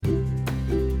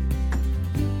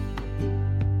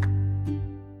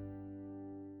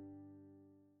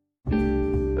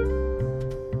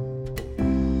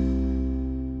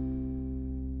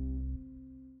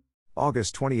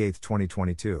August 28,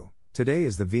 2022. Today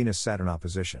is the Venus-Saturn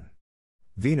opposition.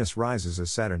 Venus rises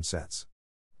as Saturn sets.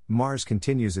 Mars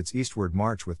continues its eastward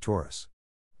march with Taurus.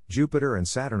 Jupiter and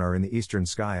Saturn are in the eastern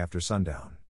sky after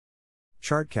sundown.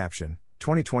 Chart caption,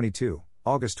 2022,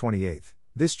 August 28.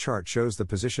 This chart shows the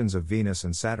positions of Venus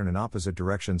and Saturn in opposite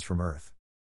directions from Earth.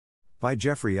 By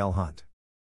Jeffrey L. Hunt.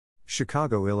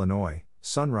 Chicago, Illinois,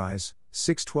 sunrise,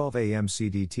 6:12 a.m.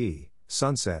 CDT,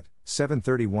 sunset,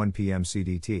 7:31 p.m.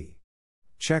 CDT.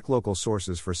 Check local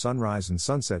sources for sunrise and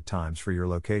sunset times for your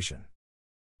location.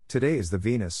 Today is the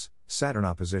Venus-Saturn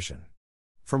opposition.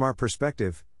 From our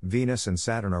perspective, Venus and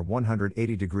Saturn are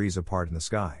 180 degrees apart in the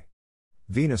sky.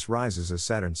 Venus rises as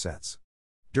Saturn sets.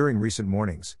 During recent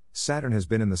mornings, Saturn has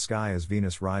been in the sky as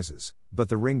Venus rises, but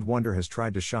the ringed wonder has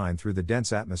tried to shine through the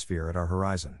dense atmosphere at our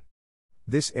horizon.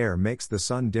 This air makes the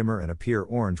sun dimmer and appear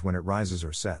orange when it rises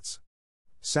or sets.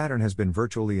 Saturn has been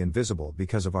virtually invisible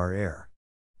because of our air.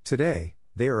 Today,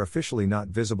 they are officially not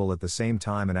visible at the same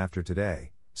time, and after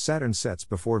today, Saturn sets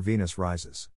before Venus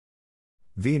rises.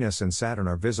 Venus and Saturn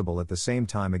are visible at the same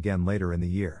time again later in the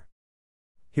year.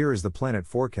 Here is the planet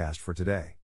forecast for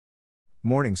today.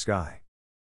 Morning sky.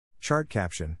 Chart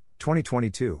caption,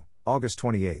 2022, August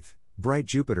 28. Bright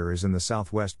Jupiter is in the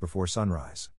southwest before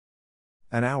sunrise.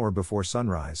 An hour before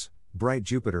sunrise, bright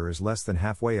Jupiter is less than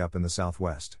halfway up in the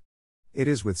southwest. It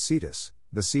is with Cetus,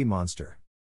 the sea monster.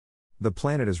 The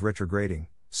planet is retrograding,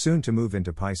 soon to move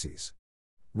into Pisces.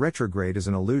 Retrograde is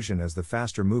an illusion as the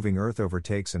faster moving Earth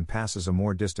overtakes and passes a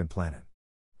more distant planet.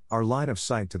 Our line of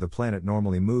sight to the planet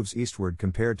normally moves eastward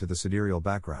compared to the sidereal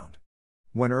background.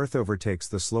 When Earth overtakes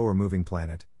the slower moving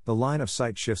planet, the line of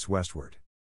sight shifts westward.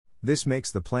 This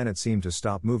makes the planet seem to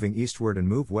stop moving eastward and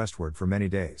move westward for many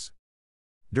days.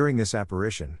 During this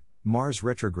apparition, Mars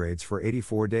retrogrades for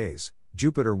 84 days,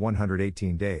 Jupiter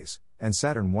 118 days, and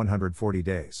Saturn 140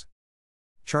 days.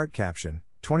 Chart caption,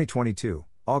 2022,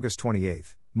 August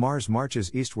 28. Mars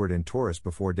marches eastward in Taurus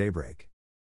before daybreak.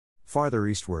 Farther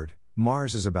eastward,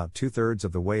 Mars is about 2/3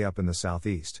 of the way up in the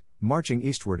southeast, marching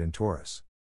eastward in Taurus.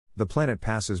 The planet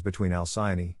passes between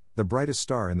Alcyone, the brightest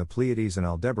star in the Pleiades, and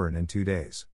Aldebaran in 2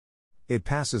 days. It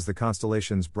passes the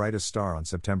constellation's brightest star on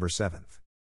September 7.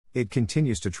 It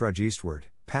continues to trudge eastward,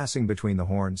 passing between the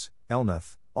Horns,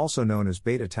 Elnath, also known as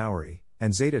Beta Tauri,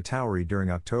 and Zeta Tauri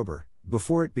during October,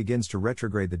 before it begins to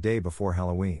retrograde the day before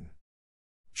Halloween.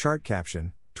 Chart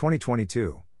caption,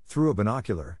 2022, through a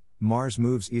binocular, Mars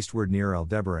moves eastward near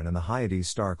Aldebaran and the Hyades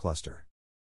star cluster.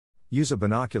 Use a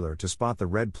binocular to spot the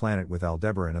red planet with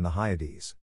Aldebaran and the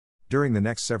Hyades. During the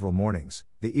next several mornings,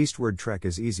 the eastward trek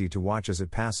is easy to watch as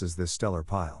it passes this stellar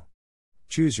pile.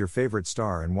 Choose your favorite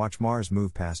star and watch Mars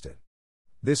move past it.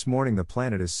 This morning the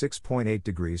planet is 6.8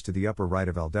 degrees to the upper right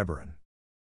of Aldebaran.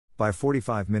 By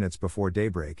 45 minutes before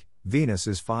daybreak, Venus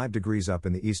is 5 degrees up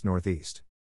in the east-northeast.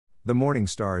 The morning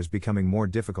star is becoming more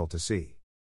difficult to see.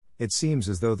 It seems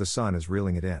as though the sun is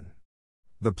reeling it in.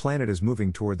 The planet is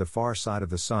moving toward the far side of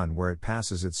the sun where it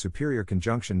passes its superior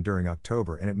conjunction during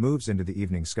October and it moves into the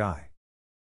evening sky.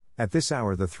 At this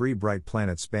hour the 3 bright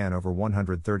planets span over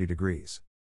 130 degrees.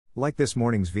 Like this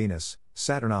morning's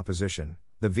Venus-Saturn opposition,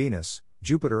 the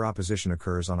Venus-Jupiter opposition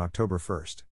occurs on October 1.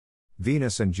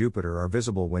 Venus and Jupiter are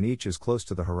visible when each is close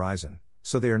to the horizon,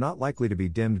 so they are not likely to be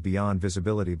dimmed beyond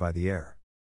visibility by the air.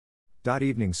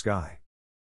 Evening sky.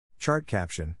 Chart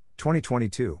caption,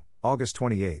 2022, August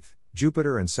 28.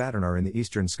 Jupiter and Saturn are in the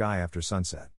eastern sky after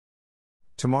sunset.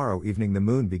 Tomorrow evening the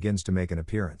moon begins to make an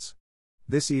appearance.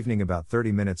 This evening about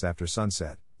 30 minutes after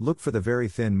sunset, look for the very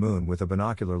thin moon with a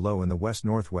binocular low in the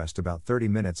west-northwest about 30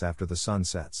 minutes after the sun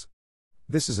sets.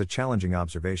 This is a challenging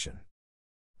observation.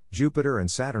 Jupiter and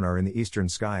Saturn are in the eastern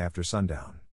sky after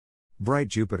sundown. Bright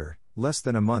Jupiter, less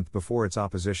than a month before its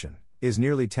opposition, is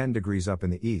nearly 10 degrees up in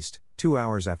the east, 2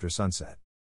 hours after sunset.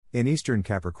 In eastern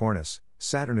Capricornus,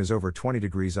 Saturn is over 20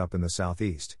 degrees up in the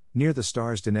southeast, near the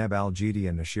stars Deneb Al-Jedi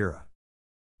and Nashira.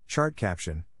 Chart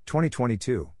caption,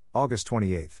 2022, August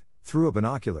 28. Through a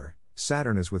binocular,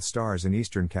 Saturn is with stars in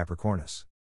eastern Capricornus.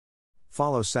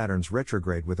 Follow Saturn's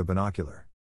retrograde with a binocular.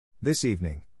 This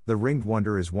evening, the ringed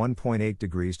wonder is 1.8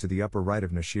 degrees to the upper right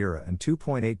of Nashira and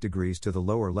 2.8 degrees to the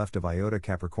lower left of Iota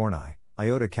Capricorni,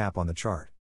 Iota Cap on the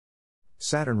chart.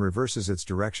 Saturn reverses its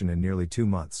direction in nearly 2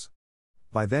 months.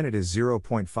 By then it is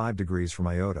 0.5 degrees from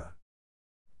Iota.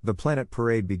 The planet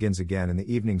parade begins again in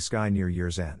the evening sky near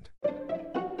year's end.